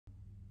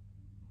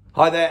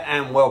Hi there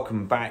and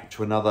welcome back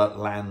to another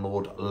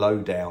Landlord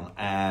Lowdown.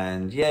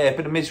 And yeah, a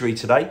bit of misery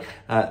today.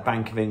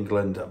 Bank of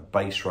England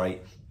base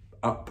rate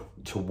up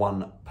to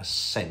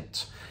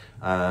 1%.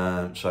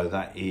 So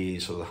that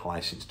is sort of the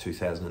highest since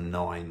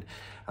 2009.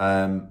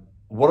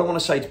 What I want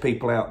to say to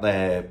people out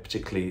there,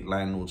 particularly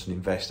landlords and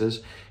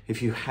investors,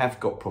 if you have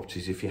got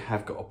properties, if you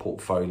have got a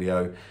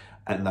portfolio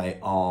and they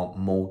are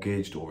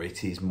mortgaged or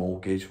it is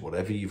mortgaged,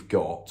 whatever you've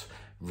got,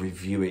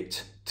 review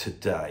it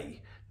today.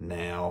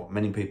 Now,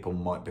 many people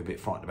might be a bit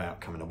frightened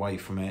about coming away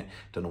from it,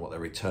 don't know what their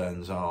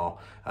returns are.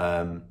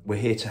 We're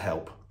here to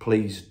help.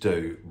 Please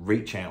do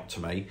reach out to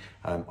me.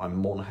 I'm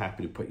more than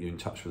happy to put you in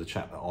touch with a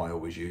chap that I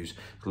always use,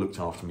 looked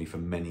after me for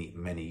many,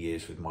 many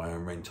years with my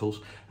own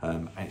rentals.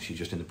 Actually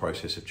just in the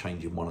process of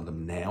changing one of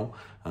them now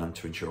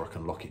to ensure I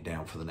can lock it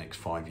down for the next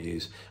 5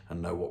 years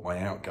and know what my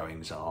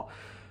outgoings are.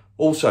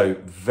 Also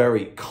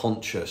very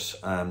conscious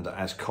that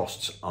as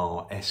costs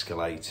are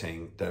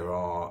escalating, there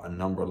are a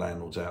number of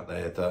landlords out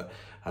there that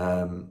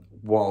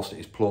whilst it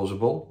is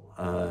plausible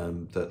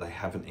that they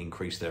haven't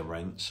increased their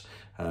rents,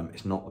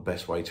 it's not the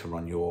best way to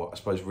run your, I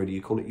suppose really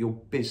you call it your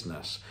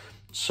business.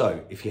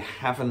 So if you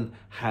haven't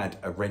had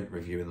a rent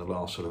review in the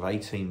last sort of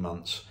 18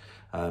 months,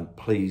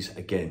 please,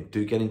 again,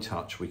 do get in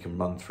touch. We can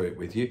run through it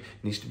with you.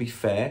 It needs to be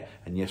fair.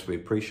 And yes, we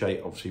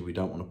appreciate, obviously, we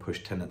don't want to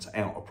push tenants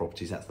out of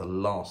properties. That's the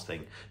last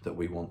thing that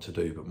we want to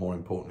do. But more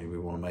importantly, we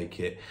want to make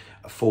it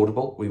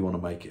affordable. We want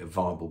to make it a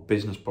viable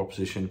business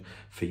proposition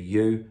for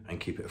you and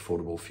keep it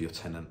affordable for your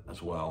tenant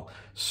as well.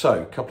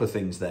 So a couple of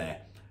things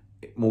there.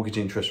 Mortgage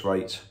interest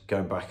rates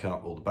going back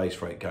up, or the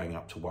base rate going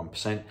up to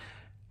 1%.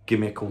 Give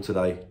me a call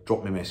today,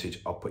 drop me a message.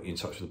 I'll put you in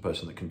touch with the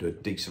person that can do a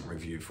decent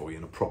review for you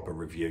and a proper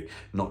review,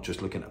 not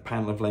just looking at a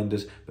panel of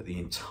lenders, but the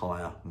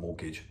entire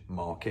mortgage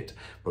market.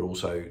 But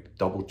also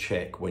double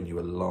check when you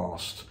were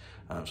last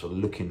sort of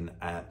looking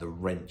at the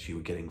rent you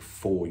were getting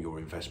for your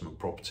investment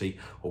property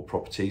or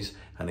properties.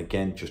 And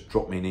again, just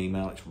drop me an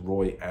email. It's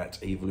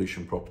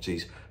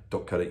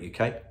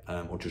roy@evolutionproperties.co.uk,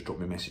 or just drop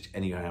me a message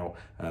anyhow,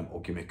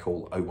 or give me a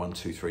call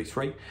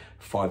 01233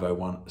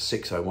 501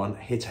 601.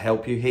 Here to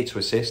help you, here to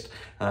assist,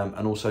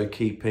 and also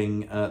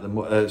keeping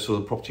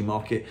the property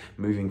market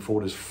moving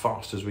forward as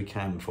fast as we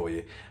can for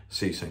you.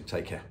 See you soon.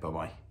 Take care. Bye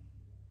bye.